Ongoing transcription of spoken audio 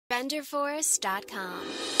BlenderForce.com.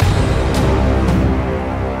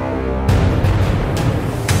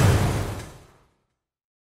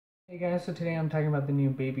 Hey guys, so today I'm talking about the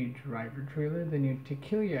new Baby Driver trailer, the new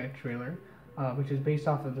TeKillYah trailer, which is based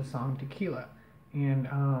off of the song TeKillYah.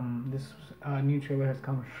 And this new trailer has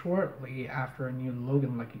come shortly after a new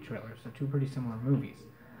Logan Lucky trailer, so two pretty similar movies.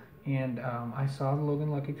 And I saw the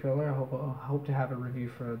Logan Lucky trailer. I hope to have a review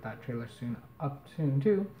for that trailer soon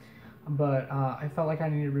too. But I felt like I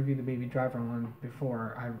needed to review the Baby Driver one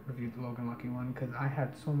before I reviewed the Logan Lucky one, because I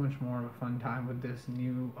had so much more of a fun time with this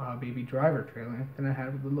new Baby Driver trailer than I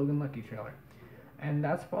had with the Logan Lucky trailer. And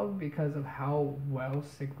that's probably because of how well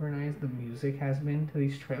synchronized the music has been to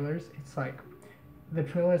these trailers. It's like the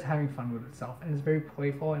trailer is having fun with itself, and it's very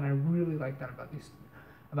playful, and I really like that about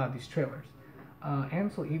these trailers.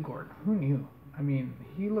 Ansel Elgort, who knew? I mean,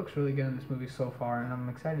 he looks really good in this movie so far, and I'm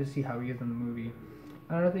excited to see how he is in the movie.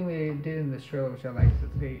 Another thing they did in this trailer, which I liked, is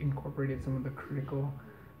they incorporated some of the critical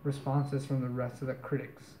responses from the rest of the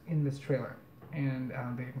critics in this trailer, and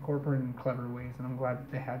they incorporated in clever ways, and I'm glad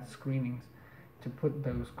that they had screenings to put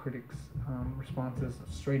those critics' responses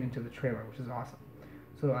straight into the trailer, which is awesome.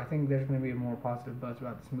 So I think there's going to be a more positive buzz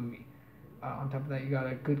about this movie. On top of that, you got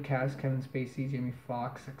a good cast: Kevin Spacey, Jamie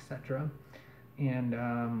Foxx, etc. And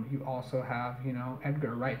you also have,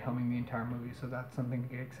 Edgar Wright helming the entire movie, so that's something to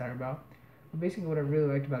get excited about. But basically, what I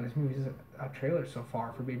really liked about this movie is a trailer so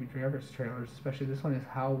far for Baby Driver's trailers, especially this one, is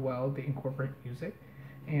how well they incorporate music.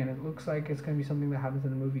 And it looks like it's going to be something that happens in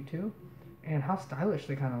the movie too. And how stylish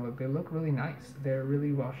they kind of look. They look really nice. They're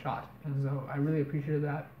really well shot. And so I really appreciated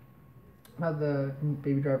that about the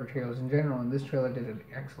Baby Driver trailers in general. And this trailer did an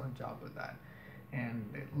excellent job with that.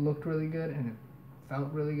 And it looked really good, and it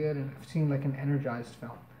felt really good, and it seemed like an energized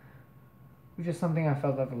film, which is something I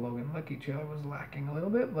felt that the Logan Lucky trailer was lacking a little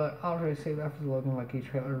bit, but I'll try to save that for the Logan Lucky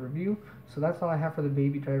trailer review. So that's all I have for the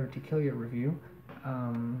Baby Driver TeKillYah review.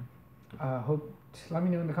 Let me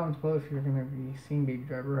know in the comments below if you're going to be seeing Baby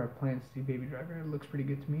Driver or have plans to see Baby Driver. It looks pretty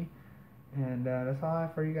good to me. And that's all I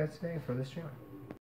have for you guys today for this trailer.